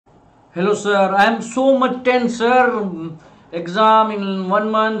Hello, sir. I am so much tense, sir. Exam in 1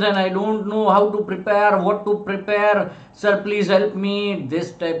 month, and I don't know how to prepare, what to prepare. Sir, please help me.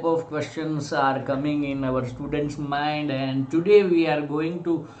 This type of questions are coming in our students' mind, and today we are going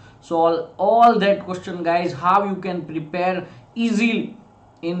to solve all that question, guys. How you can prepare easily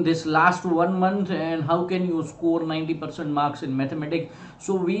in this last 1 month, and how can you score 90% marks in mathematics.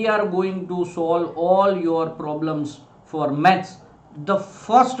 So we are going to solve all your problems for maths. The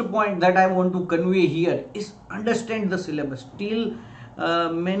first point that I want to convey here is understand the syllabus. Still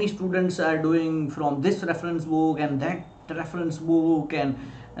many students are doing from this reference book and that reference book, and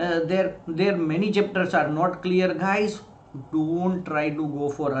their many chapters are not clear. Guys, don't try to go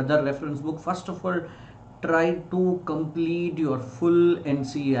for other reference book. First of all, try to complete your full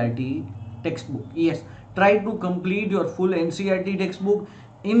NCERT textbook. Yes, try to complete your full NCERT textbook.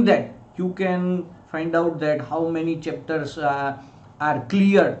 In that you can find out that how many chapters are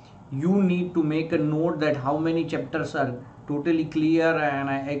clear. You need to make a note that how many chapters are totally clear, and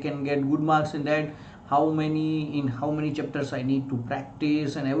I can get good marks in that. How many chapters I need to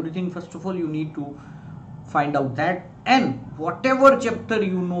practice and everything. First of all, you need to find out that, and whatever chapter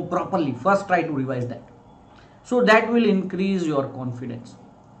you know properly, first try to revise that, so that will increase your confidence.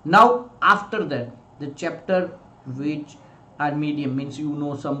 Now after that, the chapter which are medium, means you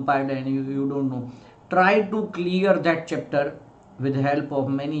know some part and you don't know, try to clear that chapter with the help of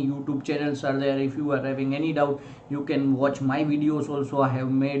many YouTube channels are there. If you are having any doubt, you can watch my videos also. I have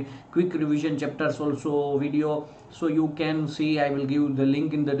made quick revision chapters also video, so you can see. I will give the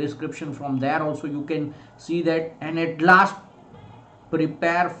link in the description. From there also you can see that. And at last,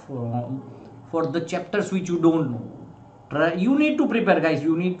 prepare for the chapters which you don't know. You need to prepare, guys.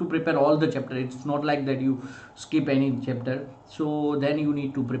 You need to prepare all the chapter. It's not like that you skip any chapter. So then you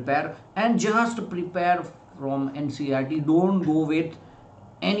need to prepare, and just prepare from NCERT. Don't go with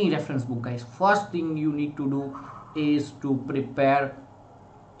any reference book, guys. First thing you need to do is to prepare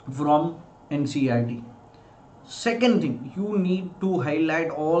from NCERT. Second thing, you need to highlight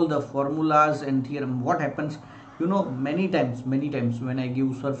all the formulas and theorem. What happens, many times when I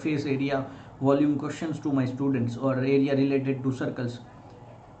give surface area volume questions to my students, or area related to circles,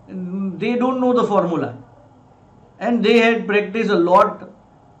 they don't know the formula, and they had practiced a lot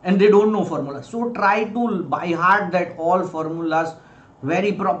and they don't know formula. So try to by heart that all formulas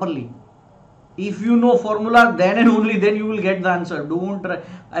very properly. If you know formula, then and only then you will get the answer. Don't try.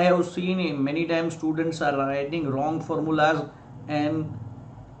 I have seen many times students are writing wrong formulas and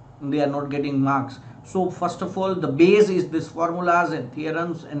they are not getting marks. So first of all, the base is this formulas and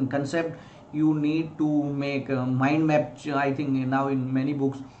theorems and concept. You need to make a mind map. I think now in many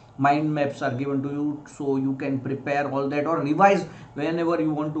books mind maps are given to you, so you can prepare all that, or revise whenever you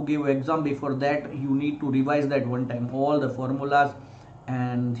want to give exam. Before that, you need to revise that one time, all the formulas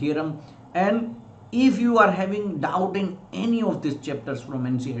and theorem. And if you are having doubt in any of these chapters from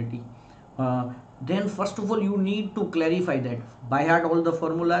NCERT, then first of all you need to clarify that by heart all the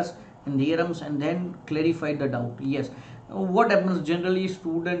formulas and theorems, and then clarify the doubt. Yes, what happens generally,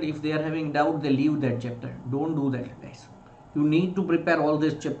 student, if they are having doubt, they leave that chapter. Don't do that, guys. You need to prepare all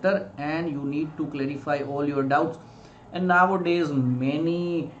this chapter, and you need to clarify all your doubts. And nowadays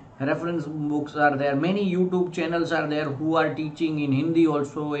many reference books are there, many YouTube channels are there who are teaching in Hindi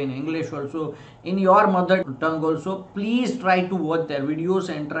also, in English also, in your mother tongue also. Please try to watch their videos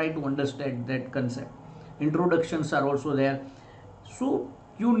and try to understand that concept. Introductions are also there, so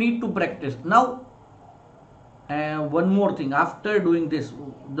you need to practice. Now one more thing, after doing this,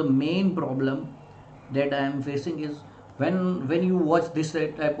 the main problem that I am facing is, when you watch this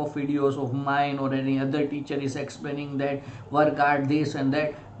type of videos of mine, or any other teacher is explaining that work hard this and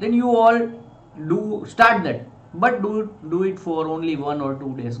that, then you all do start that, but do it for only 1 or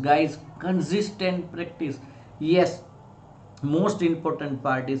 2 days, guys. Consistent practice. Yes, most important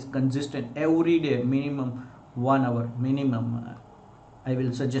part is consistent. Every day minimum 1 hour minimum, I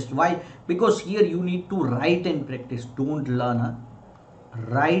will suggest. Why? Because here you need to write and practice. Don't learn,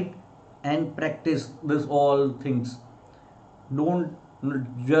 write and practice this all things. Don't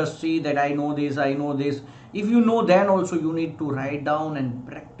just see that I know this. If you know, then also you need to write down and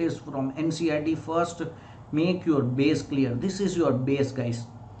practice from NCERT. First, make your base clear. This is your base, guys.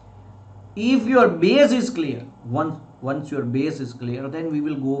 If your base is clear, once your base is clear, then we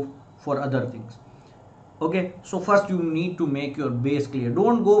will go for other things. Okay, so first you need to make your base clear.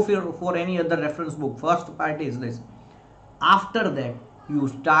 Don't go for any other reference book. First part is this. After that, you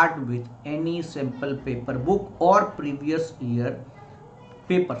start with any sample paper book or previous year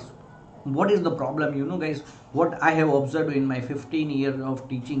papers. What is the problem, guys? What I have observed in my 15 years of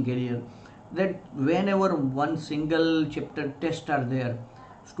teaching career, that whenever one single chapter test are there,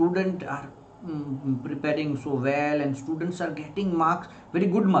 Students are preparing so well, and students are getting marks, very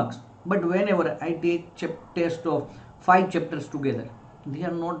good marks. But whenever I take test of 5 chapters together, they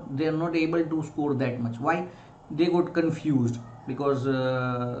are not able to score that much. Why? They got confused, because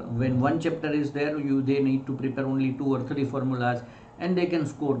when one chapter is there, they need to prepare only 2 or 3 formulas, and they can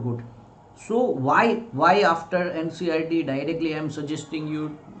score good. So why after NCERT directly I am suggesting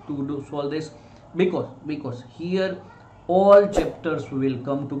you to solve this? Because here all chapters will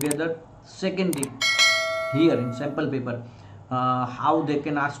come together. Secondly, here in sample paper, how they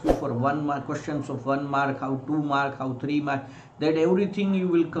can ask you for 1 mark questions of 1 mark, how 2 mark, how 3 mark, that everything you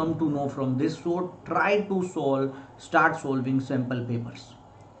will come to know from this. So try to start solving sample papers.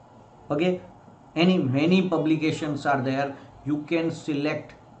 Okay, many publications are there. You can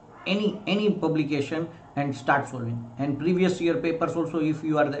select any publication and start solving. And previous year papers also, if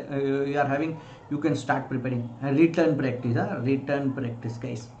you are having, you can start preparing. Written practice, written practice,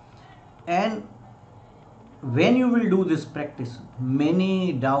 guys. And when you will do this practice,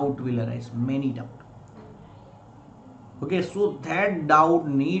 many doubt will arise, many doubt. Okay, so that doubt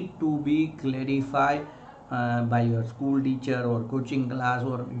need to be clarified by your school teacher or coaching class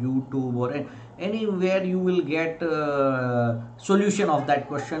or YouTube or anywhere. You will get solution of that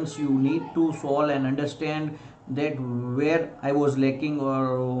questions. You need to solve and understand that where I was lacking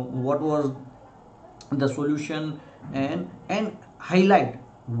or what was the solution, and highlight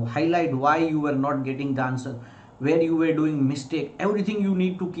why you were not getting the answer, where you were doing mistake. Everything you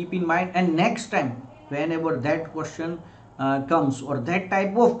need to keep in mind, and next time whenever that question comes, or that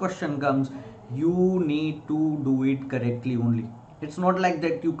type of question comes, you need to do it correctly only. It's not like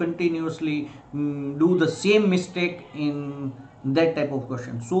that you continuously do the same mistake in that type of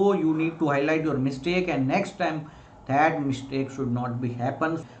question. So you need to highlight your mistake, and next time that mistake should not be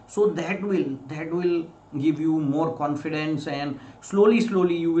happen. So that will give you more confidence, and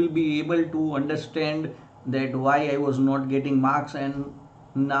slowly you will be able to understand that why I was not getting marks, and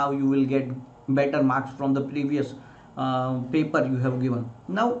now you will get better marks from the previous paper you have given.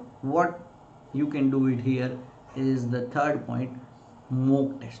 Now what you can do it here is the third point,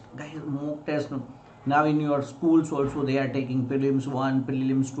 mock test. Guys, mock test, now in your schools also they are taking prelims 1,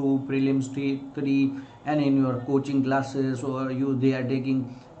 prelims 2, prelims 3, and in your coaching classes or they are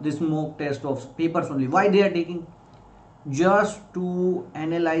taking this mock test of papers only. Why they are taking? Just to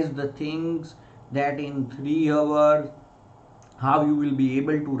analyze the things, that in 3 hours how you will be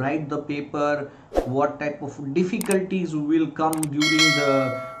able to write the paper, what type of difficulties will come during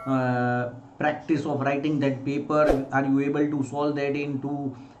the practice of writing that paper. Are you able to solve that in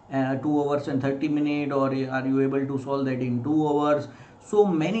 2 hours and 30 minutes, or are you able to solve that in 2 hours? So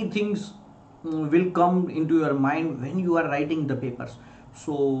many things will come into your mind when you are writing the papers.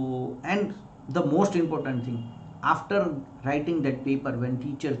 So, and the most important thing, after writing that paper, when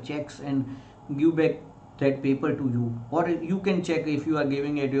teacher checks and give back that paper to you, or you can check if you are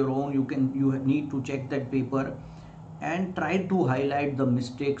giving it your own, you need to check that paper and try to highlight the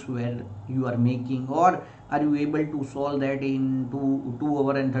mistakes where you are making, or are you able to solve that in 2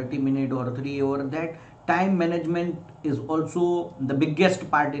 hour and 30 minutes or 3 hour. That time management is also the biggest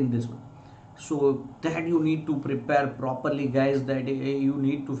part in this one. So that you need to prepare properly, guys, that you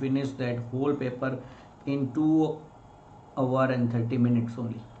need to finish that whole paper in 2 hour and 30 minutes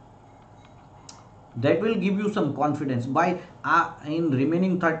only. That will give you some confidence. By in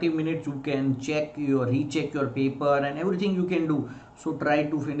remaining 30 minutes you can recheck your paper and everything you can do. So try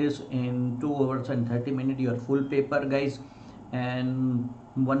to finish in 2 hours and 30 minutes your full paper, guys. And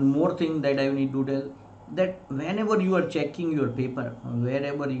one more thing that I need to tell, that whenever you are checking your paper,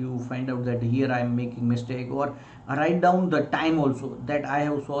 wherever you find out that here I am making mistake, or write down the time also, that I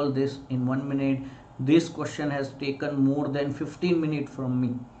have solved this in 1 minute, this question has taken more than 15 minutes from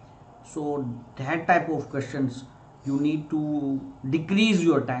me. So that type of questions, you need to decrease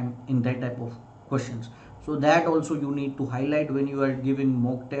your time in that type of questions. So that also you need to highlight when you are giving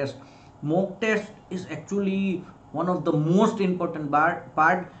mock test. Mock test is actually one of the most important part,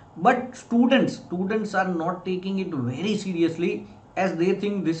 but students are not taking it very seriously, as they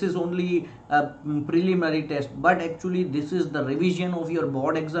think this is only a preliminary test, but actually this is the revision of your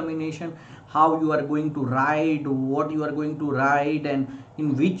board examination. How you are going to write, what you are going to write, and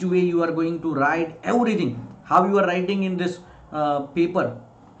in which way you are going to write, everything, how you are writing in this paper,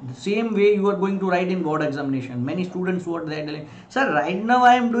 the same way you are going to write in board examination. Many students, what they are telling, sir, right now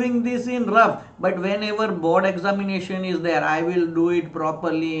I am doing this in rough, but whenever board examination is there, I will do it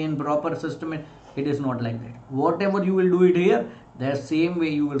properly in proper system. It is not like that. Whatever you will do it here, the same way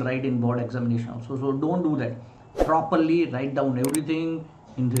you will write in board examination also. So don't do that. Properly write down everything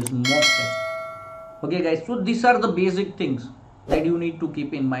in this mock test. Okay, guys, so these are the basic things. that you need to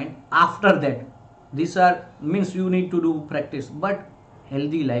keep in mind. After that, these are means you need to do practice. But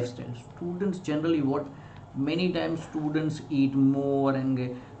healthy lifestyle, students generally what, many times students eat more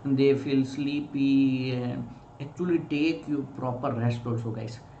and they feel sleepy, and actually take you proper rest also,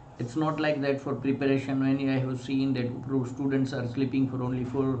 guys. It's not like that. For preparation, when I have seen that students are sleeping for only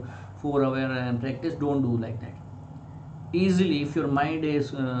 4 hour and practice, don't do like that. Easily, if your mind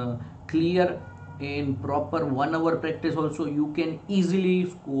is clear, in proper 1 hour practice also you can easily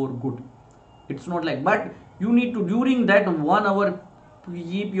score good. It's not like, but you need to, during that 1 hour,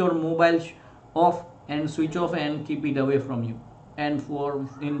 keep your mobile off and switch off and keep it away from you, and for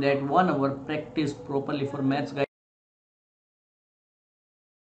in that 1 hour practice properly for maths, guys.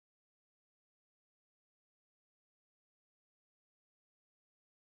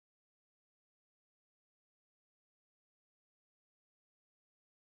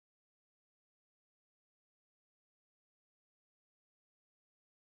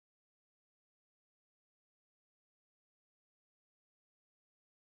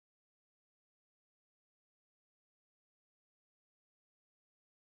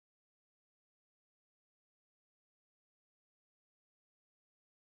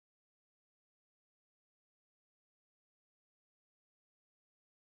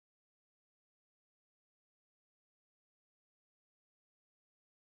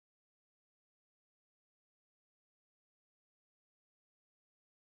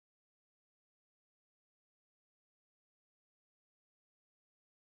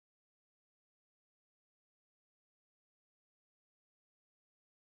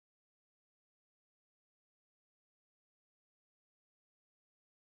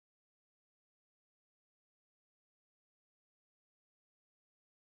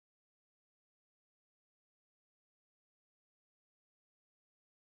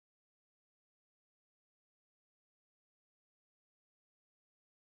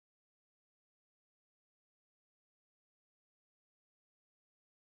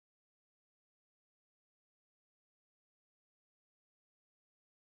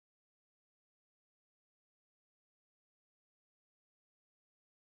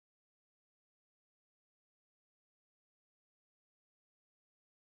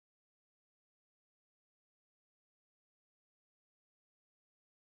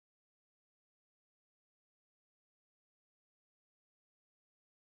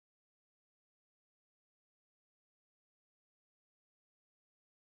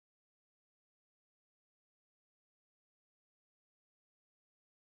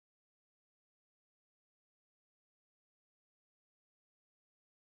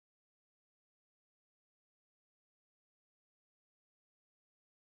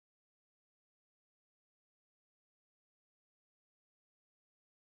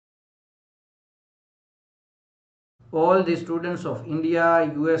 All the students of India,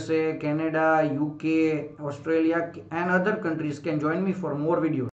 USA, Canada, UK, Australia, and other countries can join me for more videos.